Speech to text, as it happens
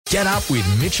Get up with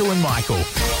Mitchell and Michael.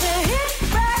 The Hit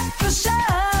Breakfast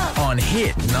Show. On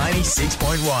Hit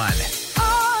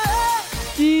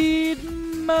 96.1. Good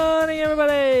morning,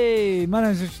 everybody. My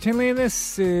name is Richard Tinley, and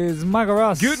this is Michael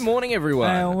Ross. Good morning, everyone.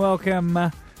 And welcome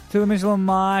to the Mitchell and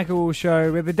Michael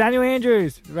Show with the Daniel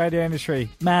Andrews, radio industry,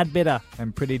 mad bitter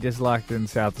and pretty disliked in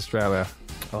South Australia.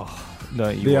 Oh,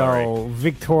 don't you The worry. old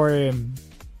Victorian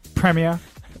Premier.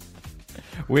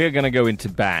 We're going to go into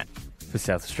bat for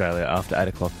South Australia after 8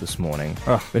 o'clock this morning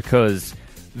Ugh. because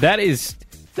that's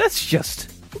just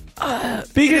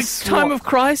Biggest time of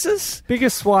crisis.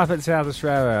 Biggest swipe at South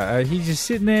Australia. He's just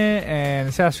sitting there,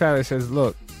 and South Australia says,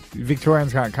 look,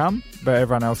 Victorians can't come, but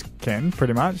everyone else can,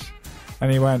 pretty much. And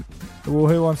he went, well,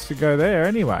 who wants to go there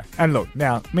anyway? And look,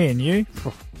 now, me and you,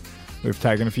 we've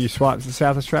taken a few swipes at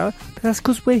South Australia, but that's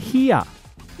because we're here.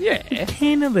 Yeah. We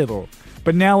can a little.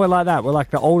 But now we're like that. We're like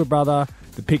the older brother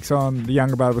that picks on the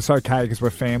younger brother. It's okay because we're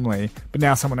family, but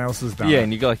now someone else has done it. Yeah,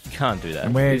 and you go like, you can't do that.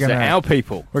 And we're These are gonna- our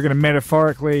people. We're going to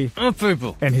metaphorically Our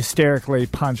people. and hysterically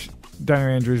punch Daniel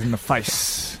Andrews in the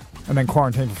face and then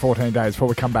quarantine for 14 days before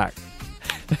we come back.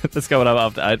 That's coming up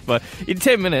after 8. But in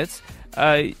 10 minutes,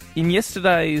 in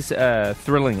yesterday's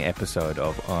thrilling episode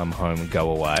of I'm Home, Go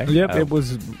Away. It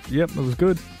was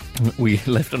good. We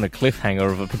left on a cliffhanger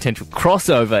of a potential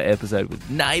crossover episode with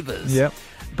Neighbours. Yep.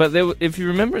 But if you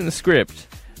remember in the script,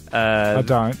 I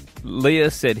don't. Leah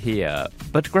said here,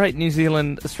 but great New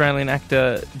Zealand Australian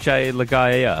actor Jay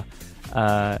Lagaya,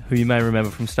 who you may remember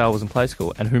from Star Wars and Play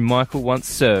School, and who Michael once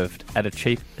served at a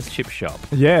cheap chip shop.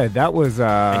 Yeah, that was...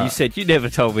 And you said, you never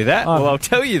told me that. Well, I'll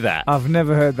tell you that. I've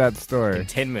never heard that story. In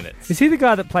 10 minutes. Is he the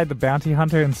guy that played the bounty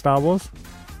hunter in Star Wars?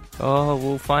 Oh,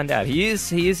 we'll find out. He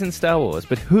is in Star Wars,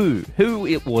 but who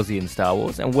it was he in Star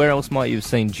Wars, and where else might you have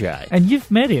seen Jay? And you've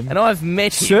met him. And I've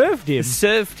met him.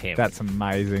 Served him. That's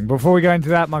amazing. Before we go into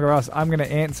that, Michael Ross, I'm going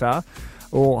to answer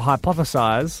or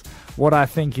hypothesise what I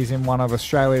think is in one of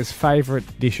Australia's favourite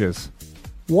dishes.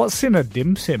 What's in a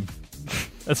dim sim?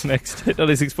 That's next.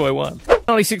 96.1.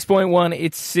 96.1,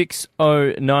 it's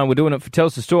 6:09. We're doing it for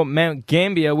Telstra Store Mount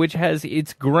Gambier, which has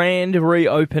its grand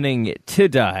reopening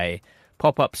today.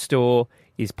 Pop-up store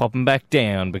is popping back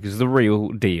down because the real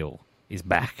deal is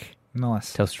back.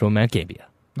 Nice. Telstra Store Mount Gambier.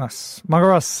 Nice. Michael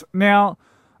Ross, now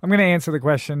I'm going to answer the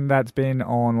question that's been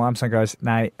on Limestone Coast,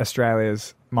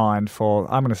 Australia's mind for,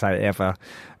 I'm going to say ever,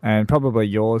 and probably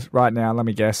yours. Right now, let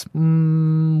me guess.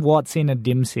 What's in a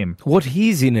dim sim? What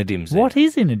is in a dim sim? What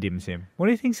is in a dim sim? What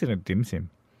do you think's in a dim sim?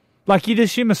 Like, you'd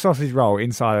assume a sausage roll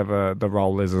inside of the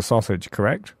roll is a sausage,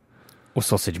 correct? Or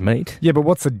sausage meat. Yeah, but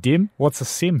what's a dim? What's a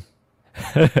sim?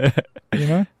 You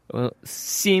know? Well,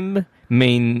 sim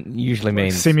usually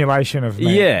means... Simulation of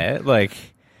meat. Yeah, like...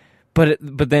 But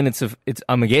then it's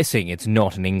I'm guessing it's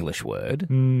not an English word,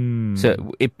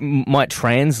 so it might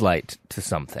translate to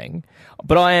something.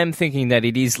 But I am thinking that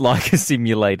it is like a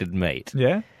simulated meat.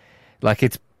 Yeah? Like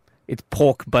it's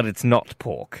pork, but it's not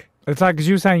pork. It's like, because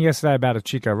you were saying yesterday about a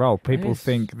chicken roll. People Yes.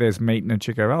 think there's meat in a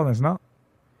chicken roll, and there's not.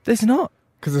 There's not.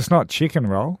 Because it's not chicken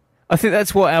roll. I think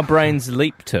that's what our brains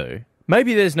leap to.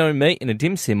 Maybe there's no meat in a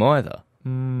dim sim either.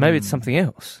 Maybe it's something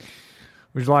else.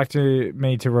 Would you like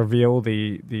me to reveal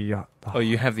the Oh,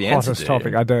 you have the answer, hottest do you?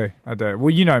 topic? I do. Well,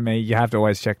 you know me. You have to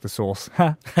always check the source.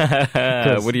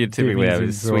 What do you typically have?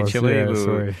 Is sweet chili? Yeah,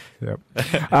 Ooh. sweet.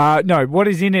 Yep. No, what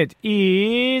is in it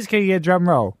is... Can you get a drum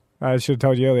roll? I should have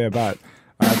told you earlier, but...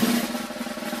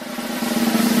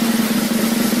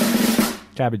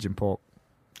 cabbage and pork.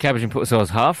 Cabbage and pork, so I was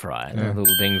half right. Yeah. A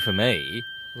little ding for me.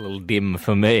 A little dim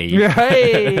for me.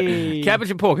 Hey!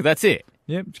 Cabbage and pork, that's it.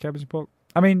 Yep, it's cabbage and pork.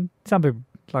 I mean, some people...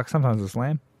 Like, sometimes it's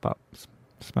lamb, but it's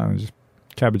mainly just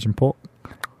cabbage and pork.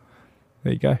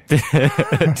 There you go.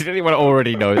 Did anyone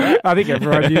already know that? I think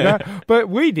everyone knew that, but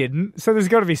we didn't. So there's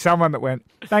got to be someone that went,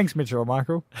 thanks, Mitchell and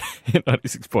Michael.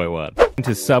 96.1.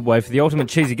 Into Subway for the ultimate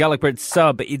cheesy garlic bread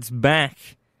sub. It's back.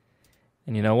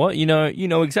 And you know what? You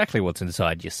know exactly what's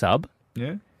inside your sub.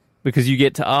 Yeah. Because you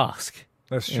get to ask.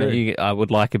 That's You know, true. I would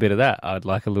like a bit of that. I'd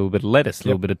like a little bit of lettuce, a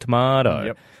little bit of tomato.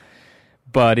 Yep.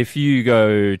 But if you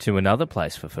go to another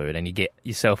place for food and you get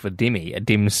yourself a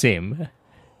dim sim,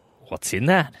 what's in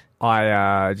that?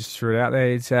 I just threw it out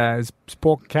there. It's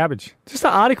pork and cabbage. Just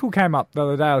an article came up the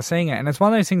other day. I was seeing it, and it's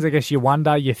one of those things, I guess, you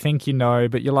wonder, you think you know,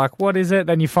 but you're like, what is it?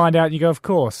 Then you find out and you go, of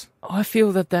course. I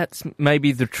feel that that's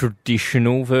maybe the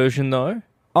traditional version, though.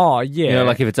 Oh, yeah. You know,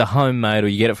 like if it's a homemade or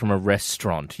you get it from a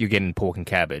restaurant, you're getting pork and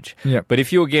cabbage. Yep. But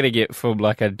if you're getting it from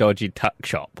like a dodgy tuck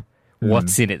shop,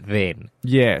 what's in it then?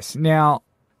 Yes. Now,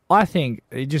 I think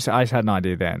I just had an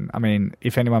idea then. I mean,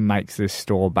 if anyone makes this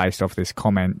store based off this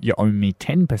comment, you owe me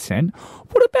 10%.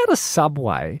 What about a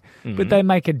Subway, but they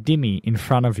make a dimmy in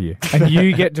front of you and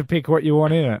you get to pick what you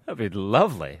want in it? That'd be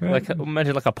lovely. Like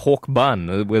imagine like a pork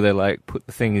bun where they like put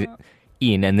the thing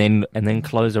in and then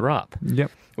close her up. Yep.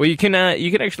 Well, you can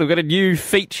actually, we've got a new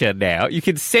feature now. You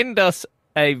can send us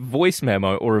a voice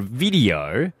memo or a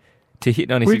video to Hit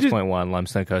 96.1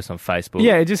 Limestone Coast on Facebook.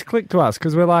 Yeah, just click to us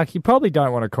because we're like, you probably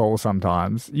don't want to call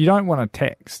sometimes. You don't want to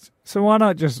text. So why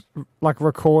not just like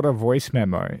record a voice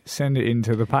memo, send it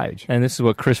into the page? And this is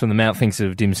what Chris from the Mount thinks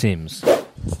of Dim Sims.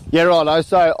 Yeah, right.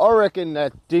 So I reckon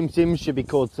that dim sims should be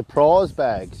called surprise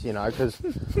bags, because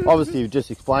obviously you've just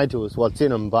explained to us what's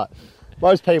in them, but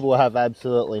most people have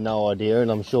absolutely no idea, and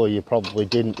I'm sure you probably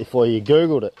didn't before you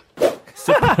Googled it.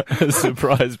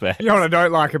 Surprise bag. You know what I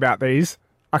don't like about these?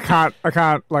 I can't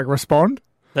like respond.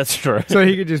 That's true. So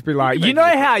he could just be like, you know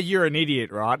how you're an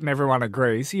idiot, right? And everyone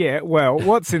agrees. Yeah, well,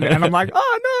 what's in it? And I'm like,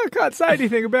 oh, no, I can't say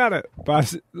anything about it.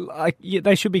 But like, yeah,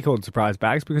 they should be called surprise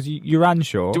bags because you're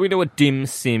unsure. Do we know what dim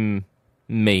sim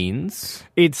means?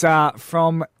 It's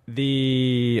from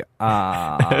the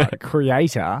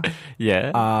creator.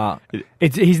 Yeah.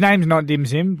 His name's not Dim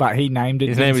Sim, but he named it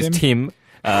His Dim name Sim. is Tim.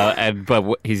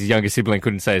 But his younger sibling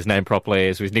couldn't say his name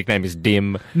properly, so his nickname is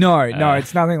Dim. No,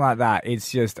 it's nothing like that.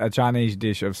 It's just a Chinese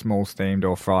dish of small steamed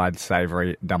or fried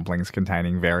savoury dumplings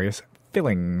containing various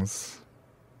fillings.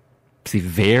 See,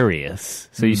 various.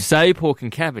 So you say pork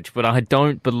and cabbage, but I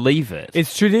don't believe it.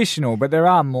 It's traditional, but there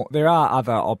are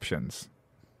other options.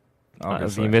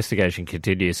 The investigation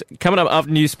continues. Coming up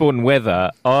after news, sport and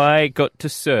weather, I got to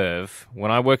serve,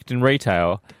 when I worked in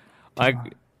retail,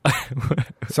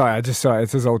 Sorry, I just saw it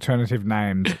says alternative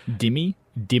names. Dimmy,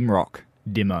 Dimrock,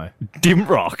 Dimmo.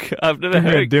 Dimrock. I've never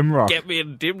heard Dimrock. Get me a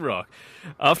Dimrock.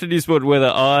 After news, sport and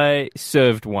weather, I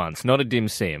served once, not a dim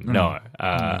sim, no.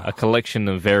 A collection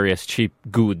of various cheap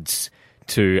goods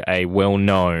to a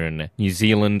well-known New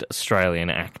Zealand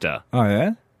Australian actor. Oh,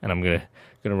 yeah? And I'm gonna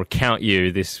recount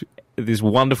you this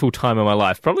wonderful time of my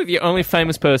life. Probably the only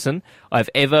famous person I've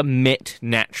ever met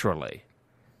naturally.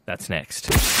 That's next.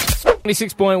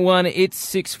 26.1, it's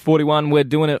 6:41. We're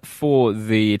doing it for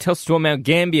the Telstra Store Mount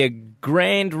Gambier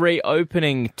grand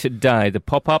reopening today. The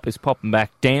pop-up is popping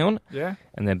back down. Yeah.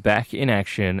 And they're back in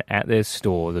action at their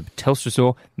store, the Telstra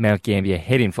Store Mount Gambier.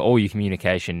 Head in for all your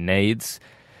communication needs.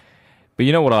 But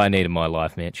you know what I need in my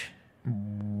life, Mitch?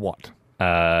 What?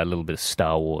 A little bit of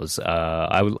Star Wars.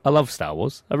 I love Star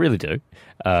Wars. I really do.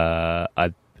 Am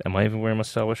I even wearing my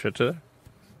Star Wars shirt today?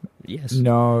 Yes.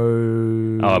 No.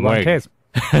 Oh, I'm wearing. Cares?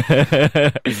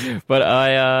 But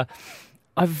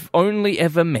I've only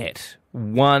ever met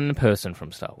one person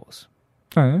from Star Wars.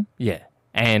 Oh, yeah? Yeah.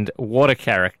 And what a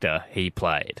character he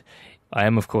played. I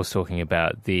am, of course, talking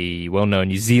about the well-known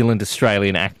New Zealand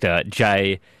Australian actor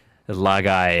Jay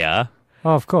Lagaya.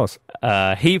 Oh, of course.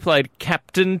 He played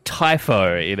Captain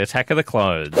Typho in Attack of the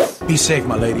Clones. Be safe,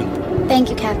 my lady. Thank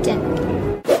you, Captain.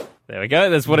 There we go.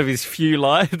 That's one of his few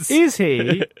lines. Is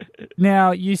he?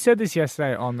 Now, you said this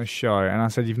yesterday on the show, and I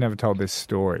said you've never told this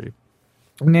story.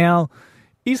 Now,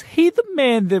 is he the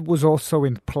man that was also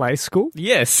in Play School?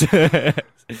 Yes.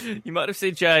 You might have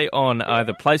seen Jay on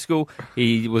either Play School.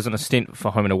 He was on a stint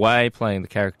for Home and Away, playing the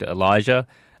character Elijah.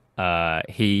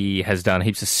 He has done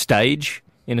heaps of stage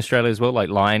in Australia as well, like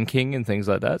Lion King and things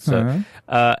like that. So,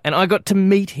 and I got to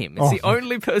meet him. It's the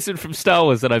only person from Star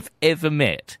Wars that I've ever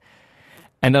met.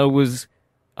 And I was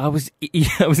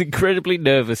incredibly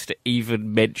nervous to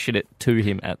even mention it to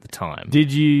him at the time.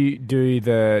 Did you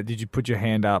put your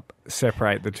hand up,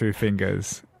 separate the two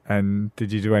fingers, and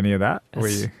did you do any of that?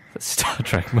 That's Star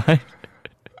Trek, mate.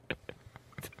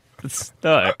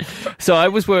 No. So I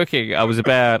was working. I was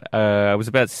about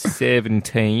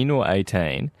 17 or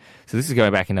 18. So this is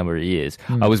going back a number of years.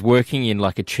 I was working in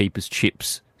like a cheap as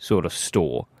chips sort of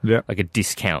store, like a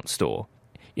discount store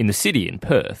in the city in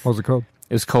Perth. What was it called?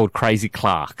 It was called Crazy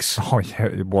Clark's. Oh yeah,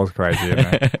 it was crazy. Isn't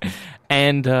it?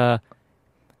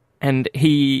 and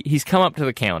he's come up to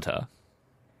the counter,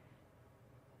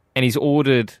 and he's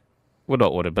ordered, well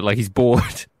not ordered, but like he's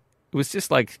bought. It was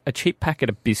just like a cheap packet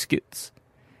of biscuits.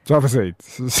 So obviously,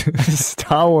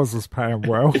 Star Wars was paying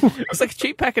well. It's like a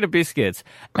cheap packet of biscuits,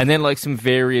 and then like some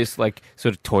various like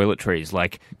sort of toiletries,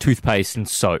 like toothpaste and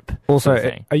soap. Also, sort of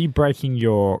thing. are you breaking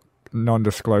your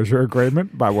non-disclosure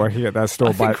agreement by working at that store?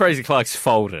 I think Crazy Clark's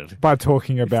folded. By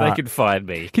talking about, if they could find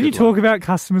me. Can you talk about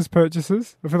customers'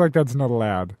 purchases? I feel like that's not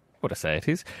allowed. What I say it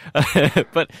is,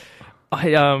 but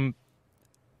I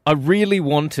really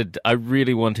wanted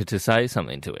to say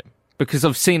something to him. Because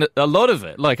I've seen a lot of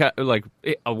it. Like I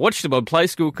watched him on Play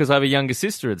School because I have a younger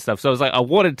sister and stuff. So I was like, I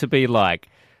wanted to be like,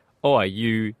 "Oi,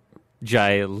 you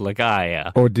Jay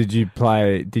Lagaya." Or did you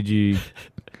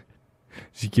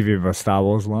give him a Star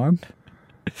Wars line?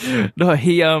 No,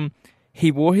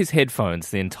 he wore his headphones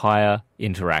the entire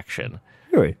interaction,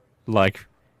 Really? like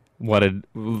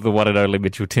the one and only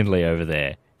Mitchell Tinley over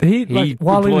there.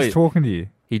 While he was talking to you?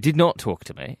 He did not talk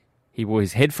to me. He wore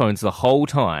his headphones the whole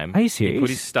time. Are you He serious? put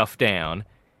his stuff down.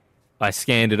 I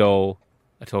scanned it all.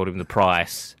 I told him the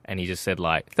price, and he just said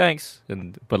like, "Thanks."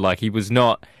 But he was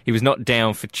not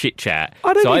down for chit chat.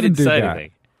 I don't so I even didn't do say that.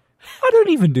 anything. I don't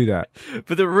even do that.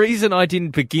 But the reason I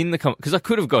didn't begin the because I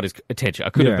could have got his attention. I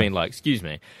could have been like, "Excuse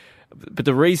me," but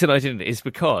the reason I didn't is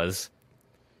because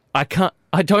I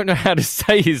don't know how to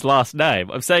say his last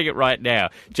name. I'm saying it right now,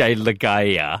 Jay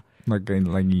Lagaya.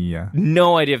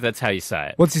 No idea if that's how you say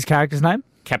it. What's his character's name?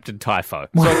 Captain Typho.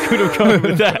 So I could have gone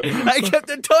with that. Hey,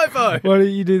 Captain Typho! Why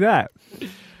didn't you do that?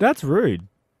 That's rude.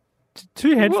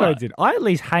 Two headphones What? in. I at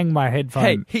least hang my headphones.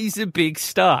 Hey, he's a big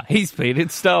star. He's been in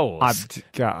Star Wars.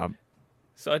 I'm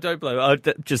So I don't blame him.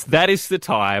 That is the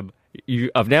time.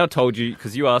 I've now told you,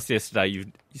 because you asked yesterday, you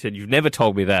said you've never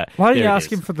told me that. Why don't you There it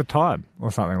ask is. him for the time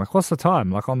or something? Like, what's the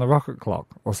time? Like on the rocket clock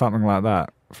or something like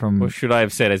that. Or should I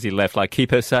have said as he left, like,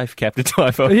 keep her safe, Captain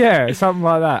Typho? Yeah, something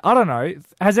like that. I don't know.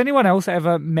 Has anyone else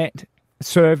ever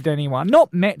served anyone?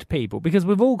 Not met people, because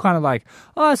we've all kind of like,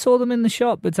 oh, I saw them in the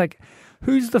shop. It's like,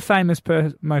 who's the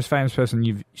most famous person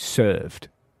you've served?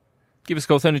 Give us a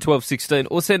call, 12 16,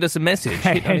 or send us a message.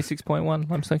 Hit 96.1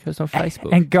 Limestone Coast on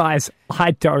Facebook. And guys,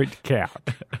 I don't count.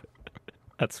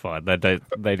 That's fine. They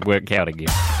weren't counting you.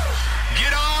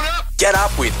 Get on up. Get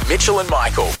up with Mitchell and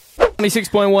Michael.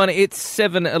 96.1, it's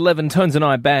 7:11. Tones and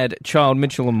I, Bad Child,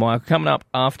 Mitchell and Michael, coming up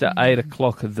after 8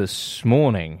 o'clock this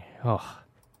morning. Oh,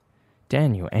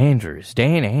 Dan Ands.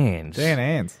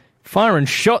 Firing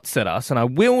shots at us, and I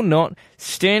will not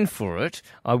stand for it.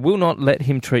 I will not let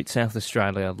him treat South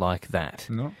Australia like that.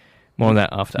 No. More on that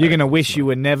after. You're going to wish you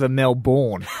were never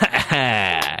Melbourne.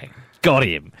 Got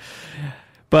him.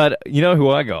 But you know who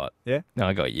I got? Yeah? No,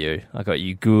 I got you. I got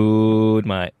you good,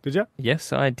 mate. Did you?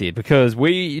 Yes, I did, because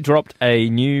we dropped a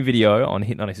new video on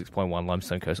Hit 96.1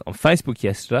 Limestone Coast on Facebook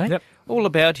yesterday. Yep. All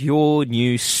about your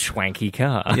new swanky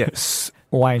car. Yes.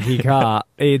 Wanky car.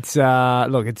 It's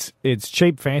it's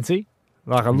cheap, fancy.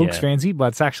 Like it looks fancy, but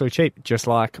it's actually cheap, just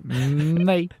like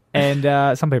me.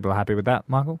 And some people are happy with that,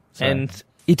 Michael. So. And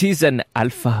it is an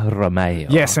Alfa Romeo.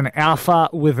 Yes, an alpha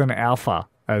with an alpha,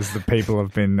 as the people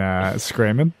have been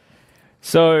screaming.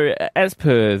 So, as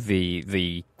per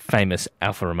the famous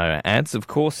Alfa Romeo ads, of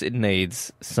course, it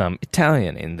needs some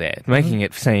Italian in there, making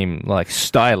it seem like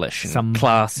stylish and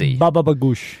classy. Baba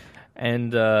bagoosh.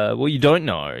 And what you don't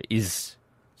know is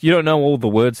you don't know all the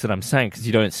words that I'm saying because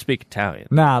you don't speak Italian.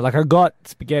 Nah, like I got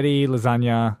spaghetti,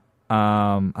 lasagna.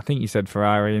 I think you said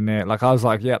Ferrari in there. Like I was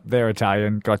like, yep, they're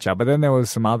Italian, gotcha. But then there was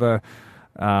some other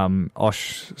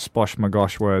osh, sposh,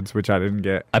 magosh words which I didn't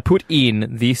get. I put in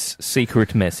this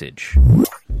secret message.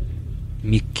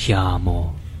 Mi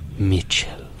chiamo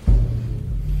Mitchell.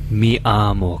 Mi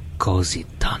amo così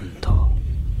tanto.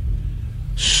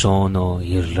 Sono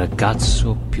il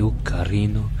ragazzo più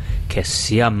carino che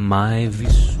sia mai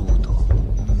vissuto.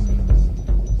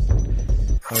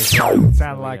 It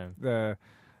sounded like the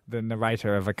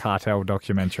narrator of a cartel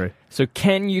documentary. So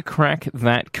can you crack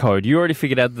that code? You already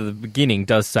figured out that the beginning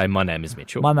does say, my name is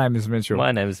Mitchell. My name is Mitchell.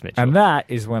 My name is Mitchell. And that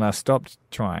is when I stopped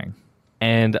trying.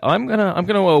 And I'm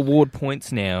gonna award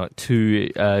points now to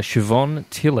Siobhan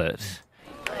Tillett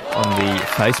on the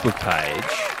Facebook page.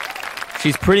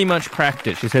 She's pretty much cracked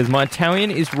it. She says, my Italian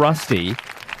is rusty,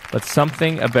 but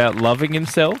something about loving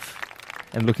himself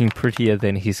and looking prettier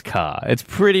than his car. It's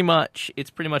pretty much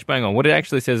bang on. What it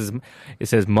actually says is, it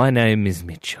says, my name is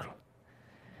Mitchell.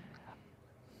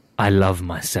 I love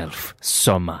myself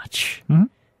so much. Mm-hmm.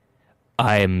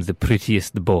 I am the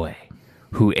prettiest boy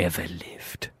who ever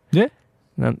lived. Yeah.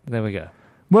 No, there we go.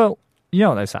 Well, you know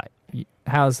what they say.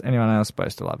 How's anyone else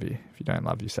supposed to love you if you don't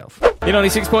love yourself? In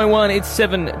 96.1, it's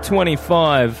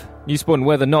 7:25. New Sport and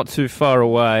weather not too far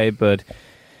away, but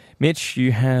Mitch,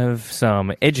 you have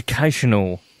some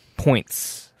educational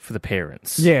points for the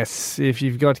parents. Yes, if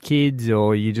you've got kids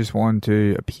or you just want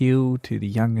to appeal to the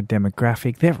younger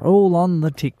demographic, they're all on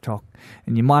the TikTok.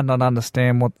 And you might not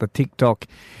understand what the TikTok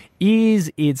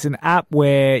is. It's an app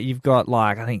where you've got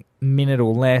like, I think, a minute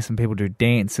or less and people do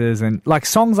dances and like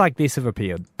songs like this have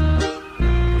appeared.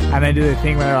 And they do the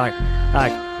thing where they're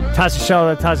like touch the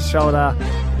shoulder,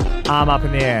 arm up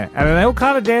in the air. And then they all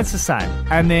kind of dance the same.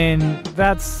 And then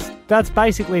that's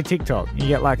basically TikTok. You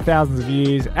get like thousands of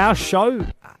views. Our show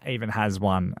even has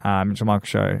one, Mitchell Michael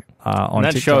Show, on And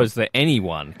that TikTok. shows that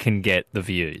anyone can get the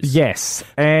views. Yes,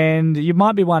 and you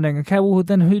might be wondering, okay, well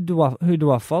then who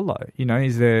do I follow? You know,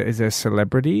 is there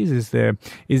celebrities? Is there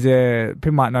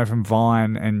people might know from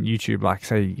Vine and YouTube, like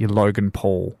say your Logan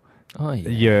Paul,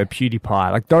 your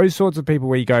PewDiePie, like those sorts of people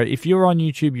where you go, if you're on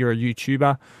YouTube, you're a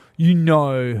YouTuber, you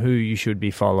know who you should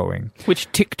be following.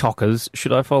 Which TikTokers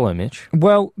should I follow, Mitch?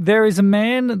 Well, there is a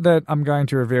man that I'm going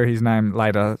to reveal his name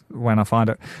later when I find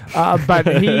it, but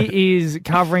he is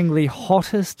covering the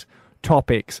hottest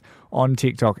topics on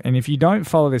TikTok. And if you don't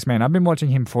follow this man, I've been watching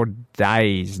him for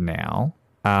days now.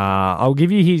 I'll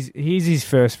give you here's his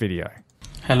first video.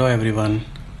 Hello everyone.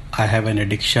 I have an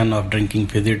addiction of drinking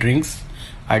fizzy drinks.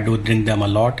 I do drink them a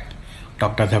lot.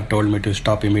 Doctors have told me to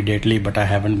stop immediately, but I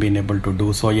haven't been able to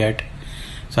do so yet.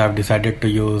 So I've decided to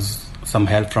use some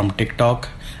help from TikTok.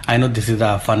 I know this is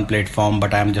a fun platform,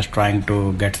 but I'm just trying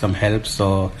to get some help.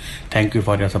 So thank you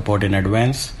for your support in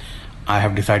advance. I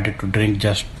have decided to drink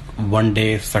just one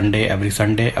day, every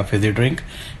Sunday, a fizzy drink.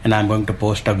 And I'm going to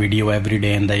post a video every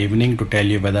day in the evening to tell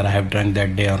you whether I have drunk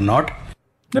that day or not.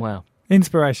 Wow.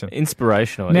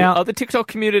 Inspirational. Now, the TikTok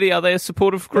community, are they a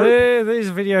supportive group? These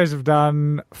videos have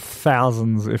done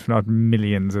thousands, if not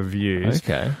millions of views.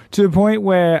 Okay. To the point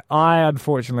where I,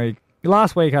 unfortunately,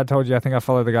 last week I told you I think I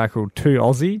followed a guy called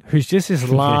 2Aussie, who's just this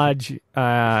large,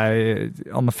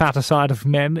 on the fatter side of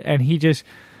men, and he just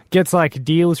gets like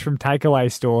deals from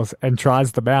takeaway stores and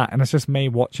tries them out, and it's just me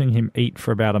watching him eat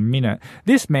for about a minute.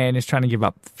 This man is trying to give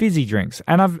up fizzy drinks,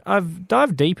 and I've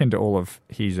dived deep into all of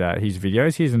his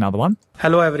videos. Here's another one.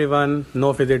 Hello everyone,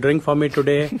 no fizzy drink for me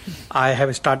today. I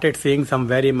have started seeing some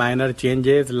very minor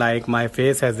changes, like my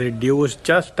face has reduced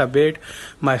just a bit,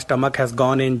 my stomach has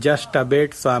gone in just a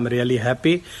bit, so I'm really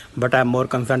happy, but I'm more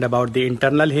concerned about the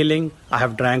internal healing. I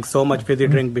have drank so much fizzy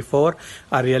drink before.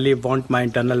 I really want my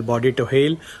internal body to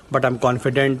heal, but I'm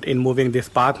confident in moving this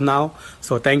path now.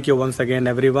 So thank you once again,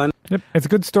 everyone. Yep, it's a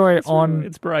good story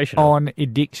on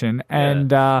addiction,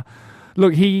 and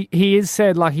look, he has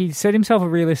said, like, he set himself a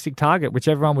realistic target, which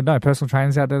everyone would know. Personal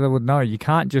trainers out there that would know. You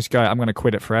can't just go, I'm going to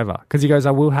quit it forever, because he goes,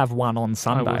 I will have one on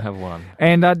Sunday. I will have one.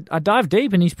 And I dived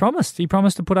deep, and he promised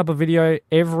to put up a video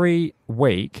every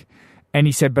week, and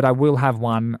he said, but I will have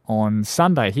one on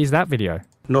Sunday. Here's that video.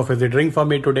 No fizzy drink for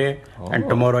me today, and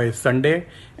tomorrow is Sunday.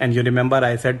 And you remember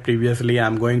I said previously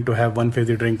I'm going to have one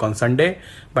fizzy drink on Sunday,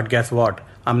 but guess what?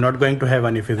 I'm not going to have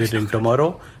any fizzy drink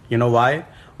tomorrow. You know why?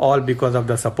 All because of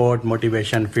the support,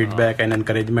 motivation, feedback and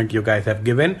encouragement you guys have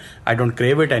given. I don't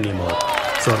crave it anymore.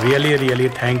 So really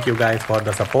thank you guys for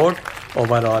the support.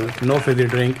 Overall, no fizzy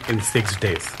drink in 6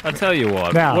 days. I'll tell you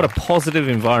what, Now, what a positive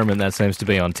environment that seems to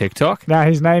be on TikTok. Now,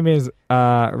 his name is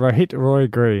Rohit Roy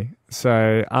Gree.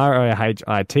 So ROHIT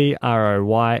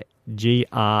ROYGRE.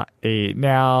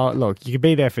 Now, look, you can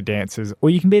be there for dances or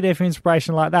you can be there for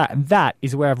inspiration like that. And that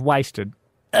is where I've wasted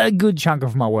a good chunk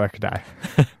of my workday.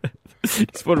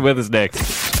 Sport weather's next.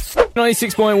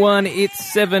 96.1,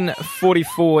 it's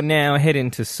 7:44 now. Head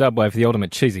into Subway for the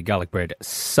ultimate cheesy garlic bread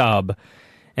sub.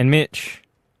 And Mitch,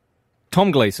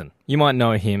 Tom Gleeson, you might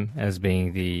know him as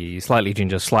being the slightly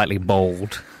ginger, slightly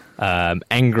bold,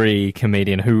 angry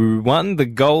comedian who won the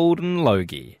Golden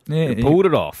Logie. Yeah, who pulled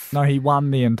it off. No, he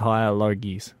won the entire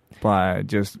Logies by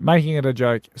just making it a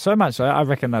joke. So much so, I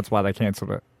reckon that's why they cancelled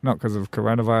it. Not because of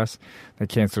coronavirus. They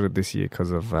cancelled it this year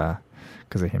because of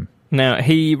him. Now,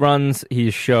 he runs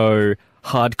his show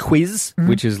Hard Quiz,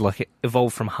 which is like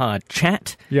evolved from Hard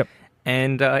Chat. Yep.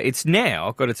 And it's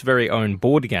now got its very own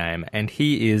board game, and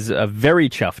he is very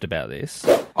chuffed about this.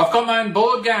 I've got my own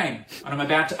board game, and I'm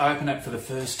about to open it for the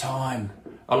first time.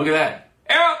 Oh, look at that.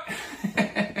 Out!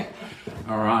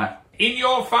 All right. In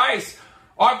your face!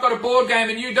 I've got a board game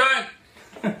and you don't!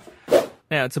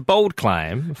 Now, it's a bold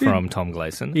claim from Tom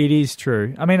Gleeson. It is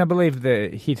true. I mean, I believe the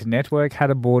Hit Network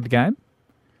had a board game.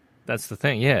 That's the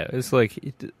thing, yeah. It's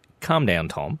like, calm down,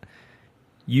 Tom.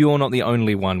 You're not the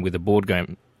only one with a board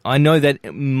game. I know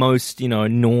that most,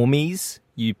 normies,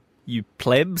 you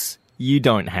plebs, you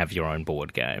don't have your own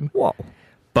board game. Whoa.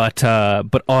 But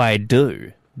I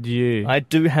do. Do you? I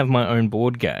do have my own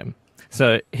board game.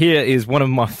 So here is one of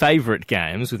my favourite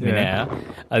games with me now.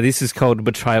 This is called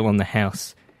Betrayal on the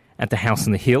House, at the House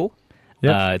on the Hill.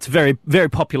 Yep. It's a very, very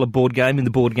popular board game in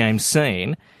the board game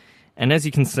scene. And as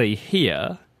you can see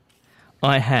here,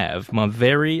 I have my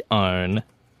very own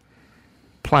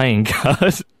playing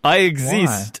card. I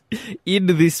exist in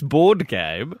this board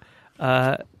game.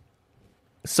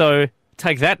 So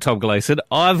take that, Tom Gleeson.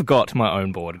 I've got my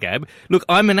own board game. Look,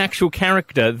 I'm an actual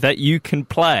character that you can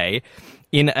play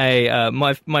in a...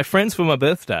 my friends for my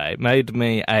birthday made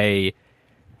me a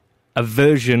a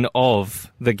version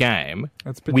of the game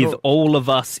with all of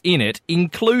us in it,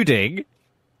 including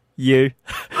you.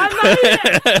 I made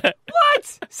it!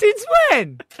 What? Since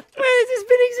when? Where has this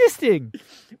been existing?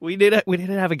 We need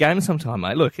to have a game sometime,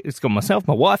 mate. Look, it's got myself,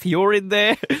 my wife, you're in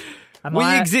there.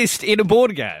 We exist in a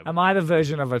board game. Am I the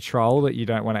version of a troll that you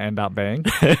don't want to end up being?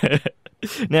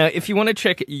 Now, if you want to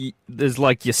check, there's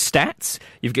like your stats.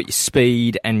 You've got your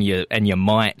speed and your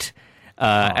might,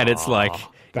 and it's like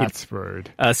that's rude.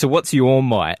 So what's your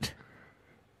might?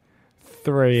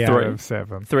 3 out of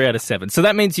 7. 3 out of 7. So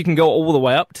that means you can go all the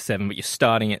way up to 7, but you're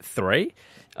starting at 3.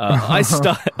 I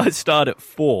start at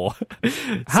 4.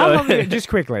 How long ago? Just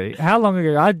quickly, how long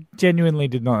ago? I genuinely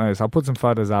did not know this. I'll put some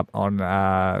photos up on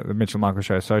the Mitchell and Michael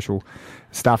Show social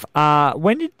stuff.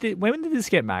 When did this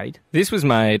get made? This was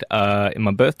made in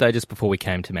my birthday, just before we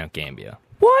came to Mount Gambier.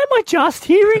 Why am I just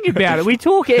hearing about it? We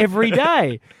talk every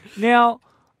day. Now,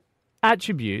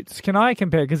 attributes. Can I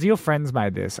compare? Because your friends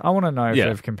made this. I want to know if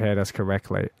they've compared us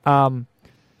correctly.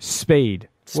 Speed.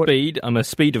 Speed. I'm a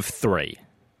speed of 3.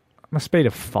 I'm a speed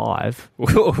of 5.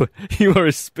 Whoa, you are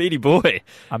a speedy boy.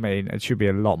 I mean, it should be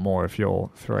a lot more if you're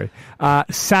 3.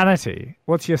 Sanity.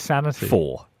 What's your sanity?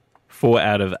 4. 4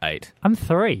 out of 8. I'm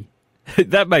 3.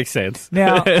 That makes sense.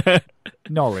 Now,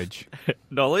 knowledge.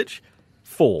 Knowledge?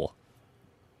 4.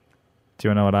 Do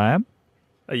you know what I am?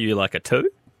 Are you like a 2?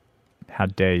 How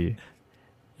dare you?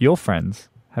 Your friends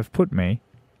have put me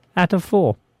at a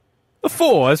 4. A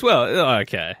 4 as well? Oh,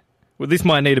 okay. Well, this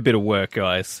might need a bit of work,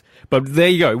 guys. But there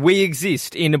you go. We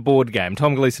exist in a board game.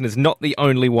 Tom Gleeson is not the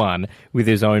only one with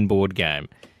his own board game.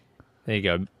 There you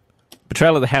go.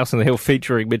 Betrayal of the House on the Hill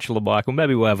featuring Mitchell and Michael.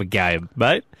 Maybe we'll have a game,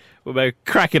 mate. We'll maybe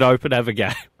crack it open, have a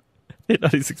game.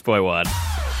 96.1.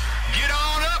 Get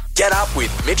on up. Get up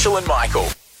with Mitchell and Michael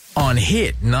on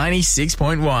Hit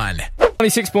 96.1.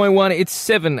 96.1, it's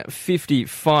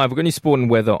 7:55. We've got new sport and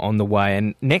weather on the way,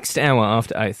 and next hour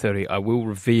after 8:30, I will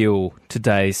reveal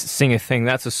today's Sing a Thing.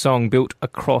 That's a song built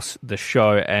across the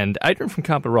show, and Adrian from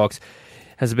Carpet Rocks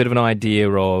has a bit of an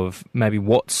idea of maybe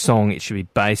what song it should be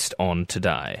based on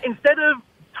today. Instead of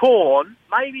Torn,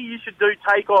 maybe you should do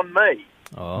Take On Me.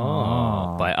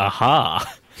 Oh. By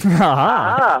Aha.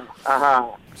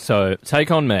 Aha. So,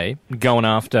 Take On Me, going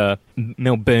after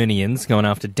Melburnians, going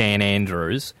after Dan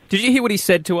Andrews. Did you hear what he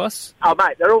said to us? Oh,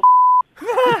 mate, they're all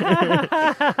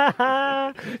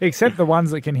except the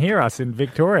ones that can hear us in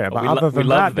Victoria. But other than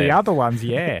that, the other ones,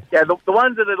 yeah. Yeah, the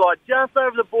ones that are like just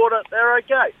over the border, they're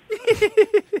okay.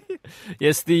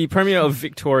 Yes, the Premier of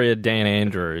Victoria, Dan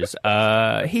Andrews,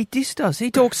 he dissed us.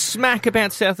 He talked smack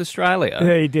about South Australia.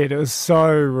 Yeah, he did. It was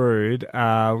so rude.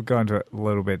 We'll go into it a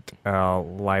little bit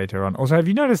later on. Also, have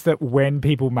you noticed that when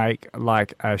people make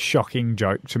like a shocking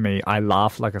joke to me, I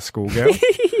laugh like a schoolgirl?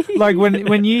 Like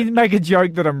when you make a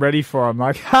joke that I'm ready for, I'm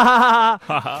like, ha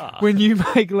ha ha. When you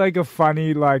make like a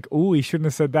funny, like, oh, he shouldn't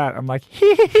have said that, I'm like,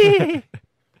 hee.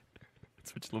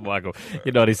 It's Mitchell and Michael.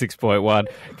 You're 96.1.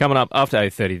 Coming up after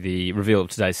 8:30, the reveal of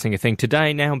today's Sing a Thing.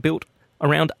 Today now built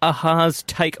around Aha's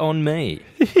Take On Me.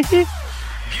 Get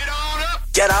on up.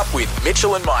 Get up with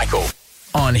Mitchell and Michael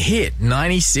on Hit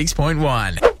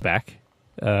 96.1. Back.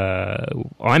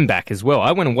 I'm back as well.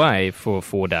 I went away for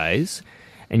 4 days.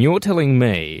 And you're telling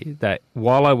me that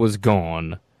while I was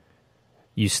gone,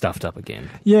 you stuffed up again.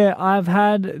 Yeah, I've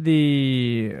had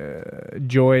the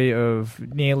joy of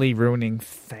nearly ruining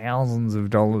thousands of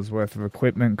dollars worth of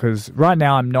equipment because right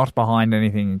now I'm not behind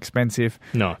anything expensive.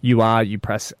 No. You are. You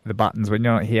press the buttons. When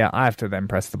you're not here, I have to then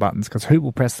press the buttons because who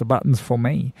will press the buttons for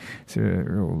me? It's a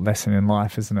real lesson in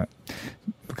life, isn't it?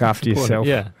 Look after yourself.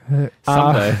 Yeah.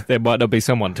 Someday there might not be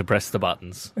someone to press the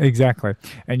buttons. Exactly.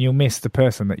 And you'll miss the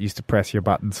person that used to press your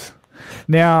buttons.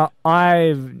 Now,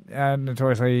 I've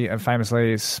notoriously and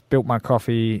famously spilt my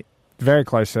coffee very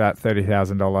close to that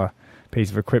 $30,000 piece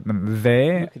of equipment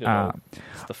there.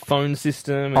 It's the phone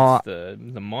system, it's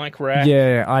the mic rack.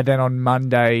 Yeah, I then on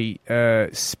Monday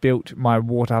spilt my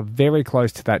water very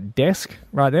close to that desk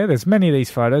right there. There's many of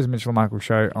these photos, Mitchell and Michael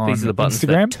Show on Instagram. These are the buttons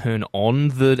that turn on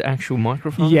the actual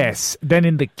microphone? Yes. Then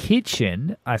in the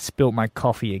kitchen, I spilt my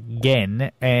coffee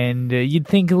again, and you'd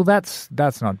think, well, that's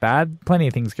not bad. Plenty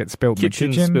of things get spilt in the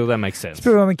kitchen. Spill, that makes sense.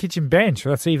 Spilled on the kitchen bench.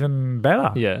 That's even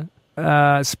better. Yeah.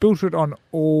 Spilt it on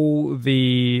all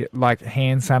the like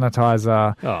hand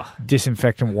sanitizer,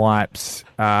 disinfectant wipes.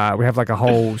 We have like a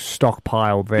whole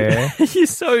stockpile there. You're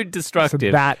so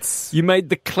destructive. So you made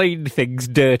the clean things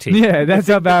dirty. Yeah, that's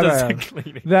how bad I am.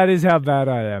 That is how bad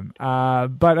I am.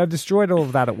 But I destroyed all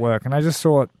of that at work, and I just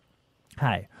thought,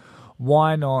 hey,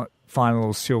 why not find a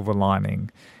little silver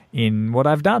lining in what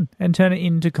I've done and turn it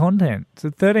into content? So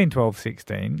 13, 12,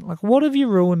 16. Like, what have you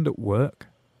ruined at work?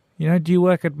 You know, do you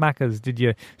work at Macca's? Did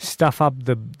you stuff up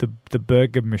the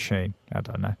burger machine? I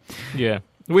don't know. Yeah.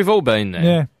 We've all been there.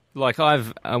 Yeah. Like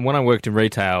I've when I worked in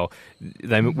retail,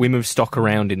 we moved stock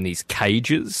around in these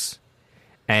cages,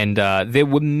 and there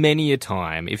were many a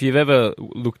time. If you've ever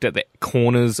looked at the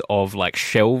corners of like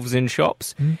shelves in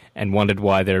shops and wondered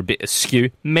why they're a bit askew,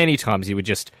 many times you would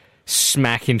just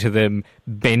smack into them,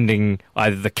 bending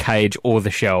either the cage or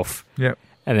the shelf. Yep.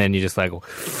 And then you're just like,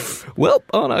 well,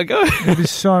 on I go. There's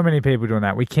so many people doing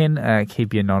that. We can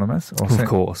keep you anonymous. Or of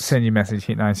course. Send your message,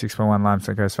 hit 96.1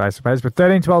 Limestone Coast Facebook page. But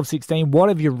 13, 12, 16, what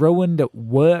have you ruined at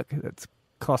work that's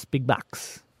cost big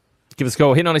bucks? Give us a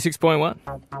call. Hit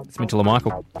 96.1. It's Mitchell and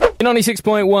Michael. Hit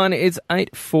 96.1. It's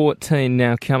 8:14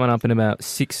 now, coming up in about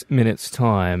 6 minutes'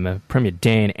 time. Premier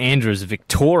Dan Andrews of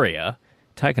Victoria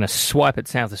taking a swipe at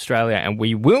South Australia, and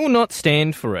we will not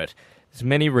stand for it. There's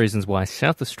many reasons why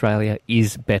South Australia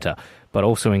is better, but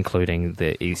also including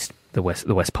the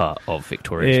west part of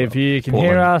Victoria. If you can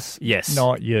hear us, yes,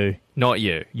 not you. Not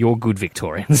you. You're good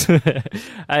Victorians.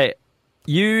 Hey,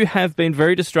 you have been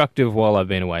very destructive while I've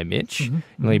been away, Mitch.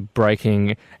 Nearly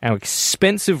breaking our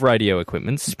expensive radio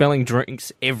equipment, spilling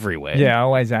drinks everywhere. Yeah, I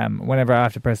always am. Whenever I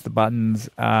have to press the buttons,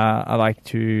 I like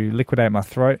to liquidate my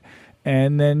throat.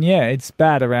 And then, yeah, it's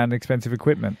bad around expensive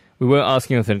equipment. We were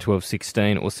asking on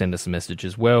 1216 or send us a message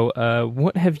as well.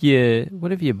 What have you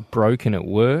broken at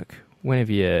work? When have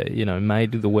you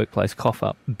made the workplace cough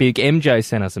up? Big MJ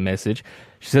sent us a message.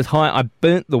 She says, "Hi, I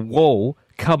burnt the wall,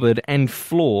 cupboard and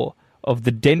floor of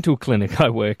the dental clinic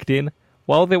I worked in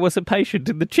while there was a patient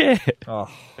in the chair." Oh,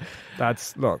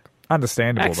 look,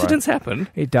 understandable. Accidents happen.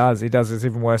 It does. It's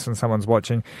even worse when someone's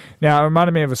watching. Now, it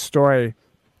reminded me of a story.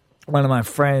 One of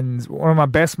my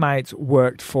best mates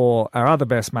worked for our other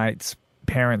best mate's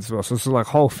parents as well. So it's like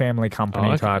whole family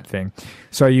company type thing.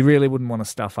 So you really wouldn't want to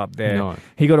stuff up there. No.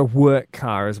 He got a work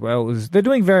car as well. They're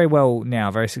doing very well now,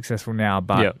 very successful now.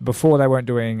 But before they weren't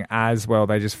doing as well.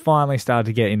 They just finally started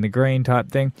to get in the green type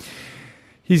thing.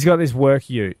 He's got this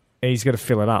work ute. He's got to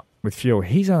fill it up with fuel.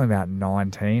 He's only about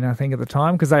 19, I think, at the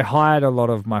time, because they hired a lot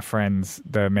of my friends,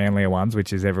 the manlier ones,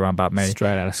 which is everyone but me.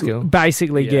 Straight out of school.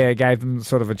 Basically, gave them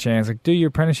sort of a chance, like, do your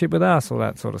apprenticeship with us, all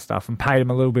that sort of stuff, and paid them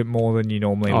a little bit more than you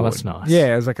normally would. Oh, that's nice.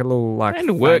 Yeah, it was like a little, like...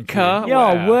 And a work car. Yeah,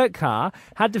 wow. A work car.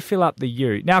 Had to fill up the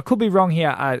ute. Now, I could be wrong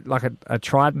here, like a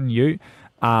Triton ute.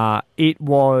 It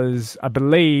was, I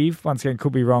believe, once again,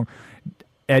 could be wrong,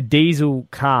 a diesel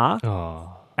car. Oh.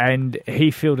 And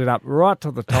he filled it up right to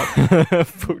the top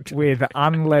with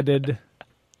unleaded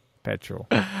petrol.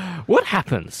 What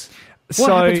happens? What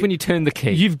happens when you turn the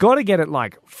key? You've got to get it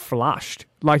like flushed.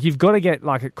 Like you've got to get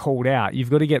like it called out.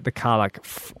 You've got to get the car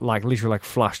like literally like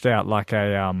flushed out like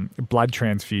a blood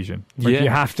transfusion. Like you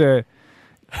have to.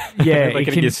 Yeah, like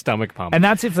getting your stomach pumped. And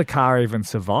that's if the car even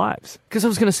survives. Because I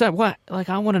was going to say, what? Like,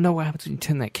 I want to know what happens when you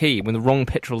turn that key when the wrong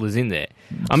petrol is in there.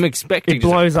 I'm expecting it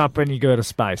blows up when you go to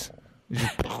space.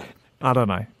 I don't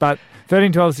know. But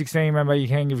 13, 12, 16, remember, you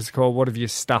can give us a call. What have you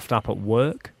stuffed up at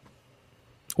work?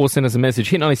 Or send us a message.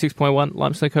 Hit 96.1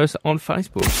 Limestone Coast on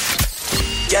Facebook.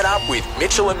 Get up with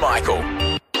Mitchell and Michael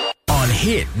on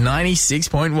Hit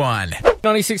 96.1.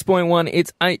 96.1,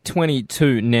 it's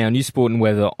 8:22 now. New sport and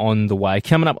weather on the way.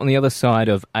 Coming up on the other side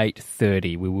of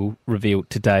 8:30, we will reveal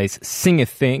today's Sing a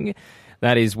Thing.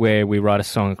 That is where we write a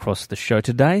song across the show.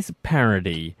 Today's a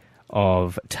parody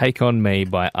of Take On Me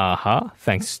by Aha.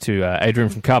 Thanks to Adrian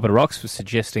from Carpenter Rocks for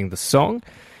suggesting the song.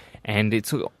 And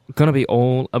it's going to be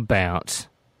all about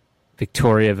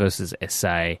Victoria versus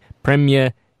SA.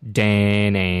 Premier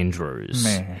Dan Andrews.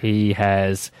 Man. He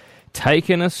has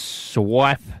taken a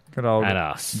swipe at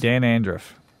us. Dan Andrews.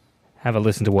 Have a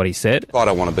listen to what he said. I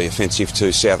don't want to be offensive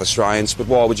to South Australians, but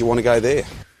why would you want to go there?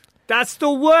 That's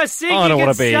the worst thing I don't you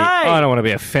want can to be. say. I don't want to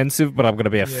be offensive, but I'm going to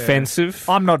be offensive.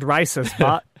 I'm not racist,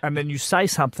 but and then you say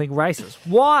something racist.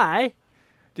 Why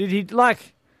did he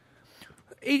like?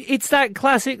 It's that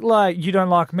classic like you don't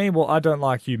like me, well I don't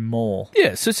like you more.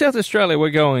 Yeah. So South Australia, we're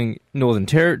going Northern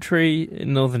Territory,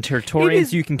 Northern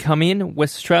Territorians. You can come in.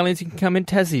 West Australians, you can come in.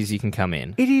 Tassies, you can come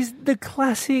in. It is the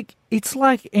classic. It's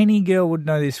like any girl would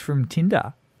know this from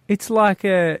Tinder. It's like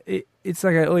it's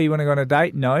like oh, you want to go on a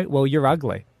date? No. Well, you're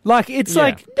ugly. Like, it's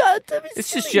like... No,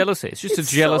 it's just jealousy. It's just a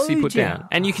jealousy put down.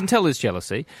 And you can tell there's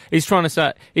jealousy. He's trying to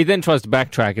say... He then tries to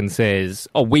backtrack and says,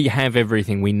 oh, we have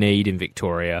everything we need in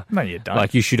Victoria. No, you don't.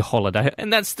 Like, you should holiday.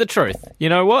 And that's the truth. You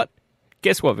know what?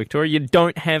 Guess what, Victoria? You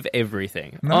don't have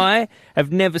everything. No. I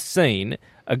have never seen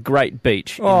a great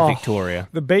beach in Victoria.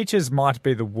 The beaches might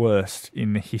be the worst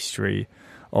in the history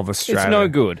of Australia. It's no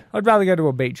good. I'd rather go to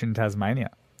a beach in Tasmania.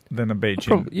 than a beach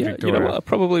in Victoria. You know what? I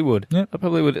probably would. Yeah. I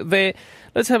probably would.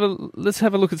 Let's have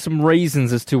a look at some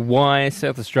reasons as to why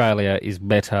South Australia is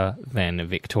better than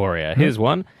Victoria. Here's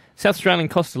one. South Australian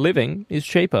cost of living is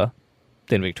cheaper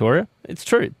than Victoria. It's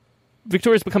true.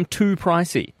 Victoria's become too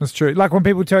pricey. That's true. Like when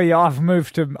people tell you, I've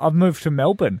moved to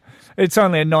Melbourne. It's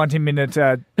only a 90-minute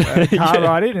car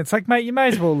ride in. It's like, mate, you may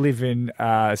as well live in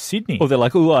Sydney. Or they're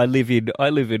like, oh, I live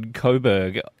in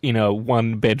Coburg in a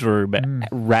 1-bedroom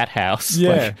rat house. Yeah.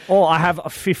 Like, or I have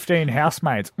 15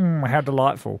 housemates. How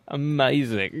delightful.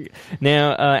 amazing.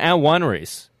 Now, our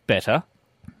winery's better.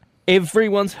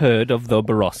 Everyone's heard of the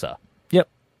Barossa. Yep.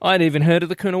 I'd even heard of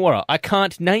the Coonawarra. I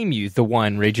can't name you the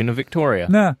wine region of Victoria.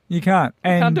 No, you can't.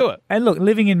 Can't do it. And look,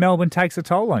 living in Melbourne takes a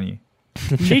toll on you.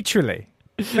 Literally.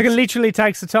 Like, it literally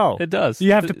takes a toll. It does.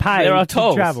 You have to pay There are to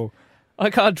tolls. travel. I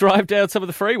can't drive down some of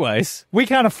the freeways. We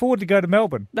can't afford to go to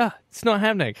Melbourne. No, it's not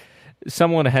happening.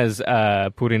 Someone has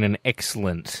put in an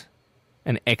excellent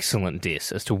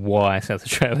diss as to why South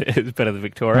Australia is better than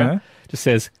Victoria. Uh-huh. Just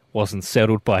says, wasn't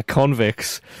settled by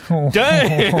convicts. Oh.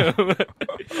 Damn!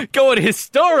 Going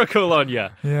historical on you.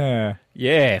 Yeah.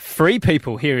 Yeah, free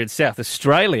people here in South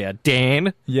Australia,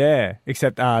 Dan. Yeah.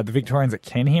 Except the Victorians that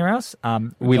can hear us.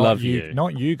 We not love you.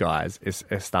 Not you guys.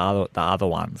 It's the other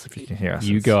ones, if you can hear us.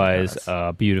 You It's guys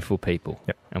are beautiful people.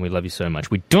 Yep. And we love you so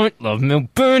much. We don't love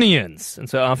Melburnians. And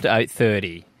so after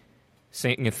 8:30,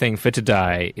 Singing a Thing for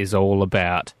today is all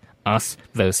about us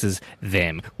versus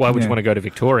them. Why would you want to go to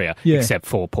Victoria except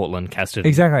for Portland, Castor?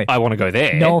 Exactly. I want to go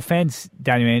there. No offence,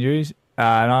 Daniel Andrews,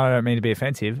 and I don't mean to be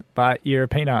offensive, but you're a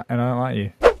peanut and I don't like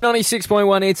you.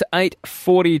 96.1, it's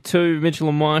 8:42. Mitchell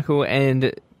and Michael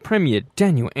and Premier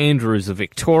Daniel Andrews of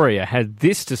Victoria had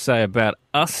this to say about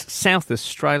us, South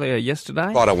Australia, yesterday.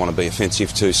 I don't want to be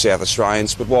offensive to South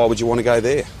Australians, but why would you want to go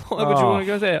there? Why would you want to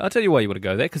go there? I'll tell you why you want to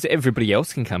go there, because everybody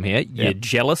else can come here. You're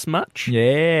jealous much?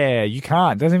 Yeah, you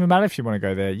can't. Doesn't even matter if you want to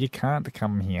go there. You can't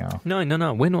come here. No.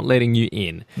 We're not letting you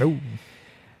in. No.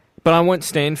 But I won't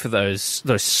stand for those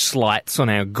slights on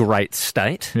our great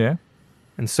state. Yeah.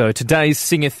 And so today's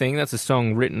Sing a Thing, that's a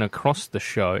song written across the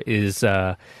show, is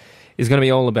going to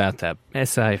be all about that.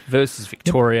 SA versus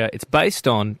Victoria. It's based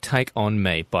on Take On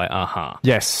Me by Aha.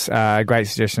 Yes, great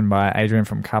suggestion by Adrian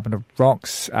from Carpenter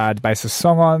Rocks to base a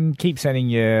song on. Keep sending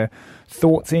your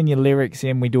thoughts in, your lyrics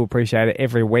in. We do appreciate it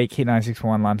every week. Hit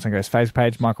 96.1 Lunch and Go's Facebook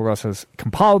page. Michael Ross has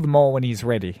compiled them all when he's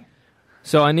ready.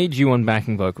 So I need you on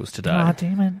backing vocals today. Oh,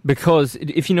 damn it. Because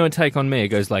if you know Take On Me, it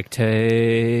goes like,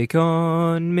 take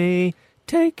on me,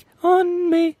 take on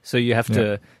me. So you have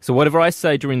to... So whatever I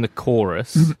say during the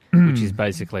chorus, which is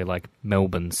basically like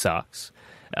Melbourne sucks.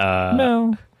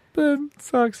 Melbourne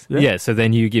sucks. Yeah, so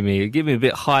then you give me a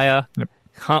bit higher. Yep.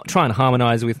 Try and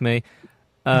harmonise with me.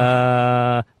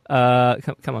 Come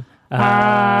on.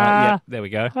 Yeah, there we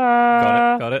go.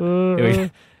 Got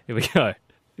it. Here we go.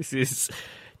 This is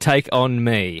Take On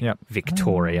Me,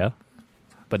 Victoria,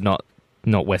 but not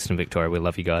Western Victoria. We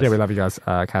love you guys. Yeah, we love you guys.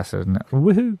 Castor.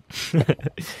 Woohoo.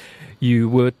 You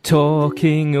were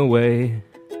talking away.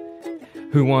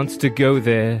 Who wants to go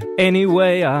there?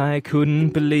 Anyway, I couldn't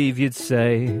believe you'd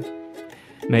say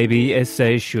maybe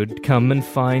SA should come and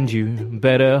find you.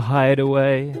 Better hide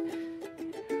away.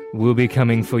 We'll be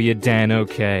coming for you, Dan,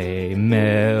 okay?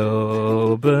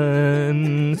 Melbourne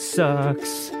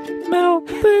sucks.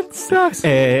 Melbourne sucks.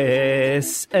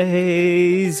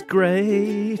 SA's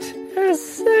great.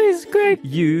 SA's great.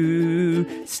 You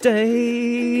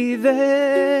stay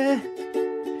there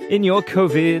in your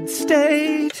COVID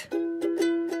state.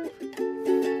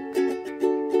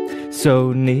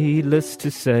 So needless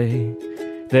to say,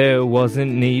 there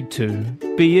wasn't need to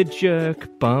be a jerk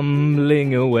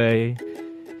bumbling away.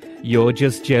 You're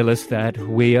just jealous that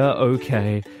we are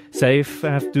okay, safe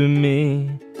after me.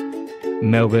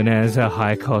 Melbourne has a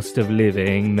high cost of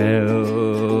living.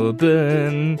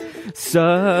 Melbourne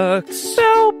sucks.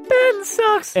 Melbourne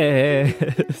sucks.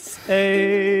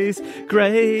 SA's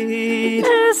great.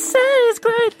 SA's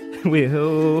great.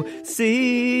 We'll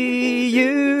see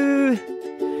you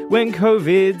when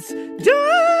COVID's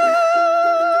done.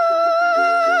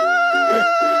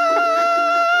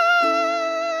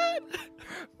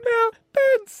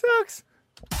 Melbourne sucks.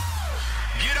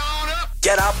 Get on up.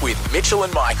 Get up with Mitchell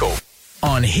and Michael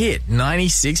on Hit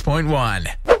 96.1.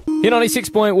 Hit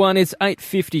 96.1, it's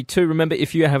 8:52. Remember,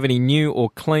 if you have any new or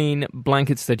clean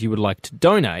blankets that you would like to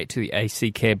donate to the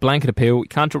AC Care Blanket Appeal, you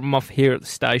can't drop them off here at the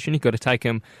station. You've got to take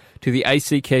them to the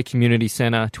AC Care Community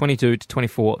Centre, 22 to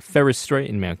 24 Ferris Street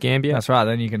in Mount Gambier. That's right,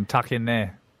 then you can tuck in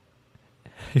there.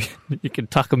 You can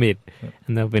tuck them in,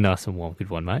 and they'll be nice and warm. Good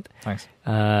one, mate. Thanks.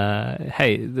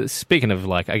 Hey, speaking of,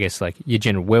 like, I guess, like, your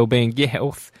general well-being, your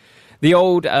health, The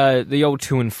old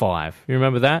 2 and 5. You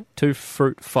remember that? 2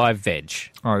 fruit, 5 veg.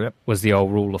 Oh, yep. Was the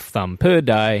old rule of thumb per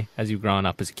day as you've grown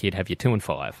up as a kid. Have your 2 and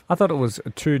 5. I thought it was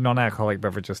 2 non-alcoholic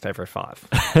beverages every 5.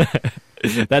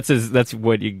 That's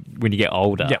when you get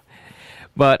older. Yeah.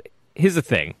 But here's the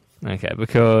thing, okay?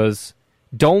 Because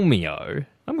Dolmio,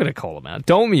 I'm going to call them out.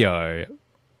 Dolmio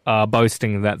are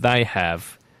boasting that they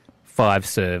have 5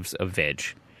 serves of veg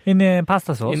In their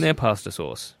pasta sauce? in their pasta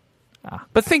sauce.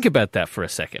 But think about that for a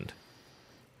second.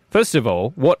 First of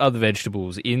all, what are the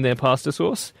vegetables in their pasta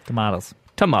sauce?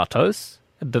 Tomatoes,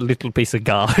 and a little piece of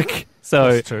garlic.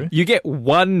 So That's true. you get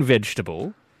 1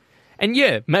 vegetable, and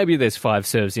yeah, maybe there's 5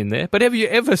 serves in there, but have you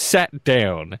ever sat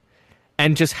down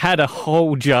and just had a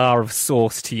whole jar of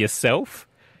sauce to yourself?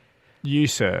 You,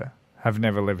 sir, have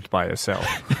never lived by yourself.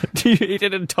 Do you eat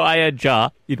an entire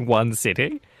jar in one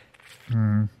sitting?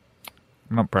 I'm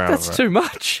not proud of it. That's too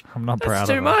much. I'm not proud of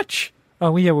it. That's too much.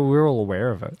 Oh, yeah, well, we're all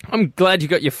aware of it. I'm glad you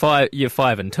got your 5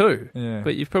 and 2. Yeah.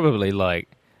 But you've probably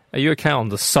are you okay on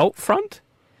the salt front?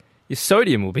 Your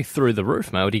sodium will be through the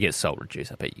roof, mate. Or do you get salt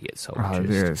reduced? I bet you get salt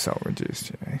reduced. Yeah, salt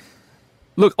reduced, yeah.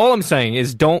 Look, all I'm saying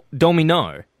is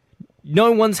domino.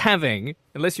 No one's having,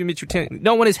 unless you're Mitchell Tanner,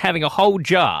 no one is having a whole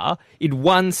jar in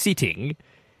one sitting.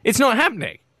 It's not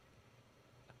happening.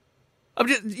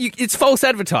 It's false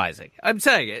advertising. I'm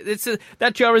saying it.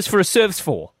 That jar is for a serves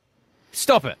for.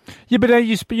 Stop it. Yeah, but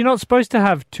you're not supposed to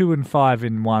have 2 and 5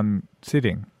 in one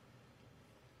sitting.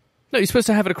 No, you're supposed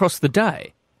to have it across the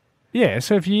day. Yeah,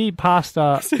 so if you eat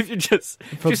pasta... So if you just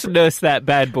nurse that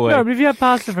bad boy. No, but if you have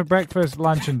pasta for breakfast,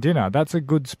 lunch and dinner, that's a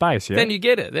good space, yeah? Then you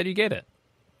get it.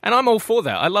 And I'm all for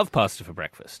that. I love pasta for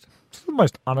breakfast. It's the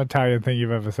most un-Italian thing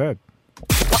you've ever said.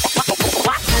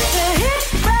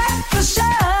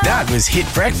 That was Hit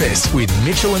Breakfast with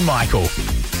Mitchell and Michael.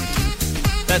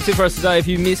 That's it for us today. If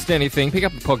you missed anything, pick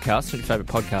up the podcast on your favourite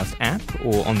podcast app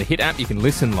or on the Hit app. You can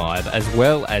listen live as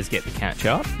well as get the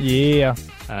catch-up. Yeah.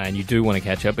 And you do want to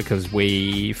catch up because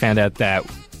we found out that,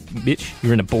 Mitch,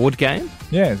 you're in a board game.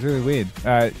 Yeah, it's really weird.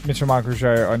 Mitchell and Michael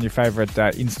Show on your favourite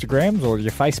Instagrams or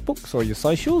your Facebooks or your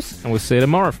socials. And we'll see you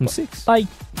tomorrow from 6. Bye.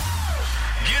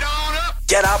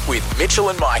 Get up with Mitchell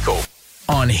and Michael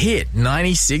on Hit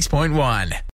 96.1.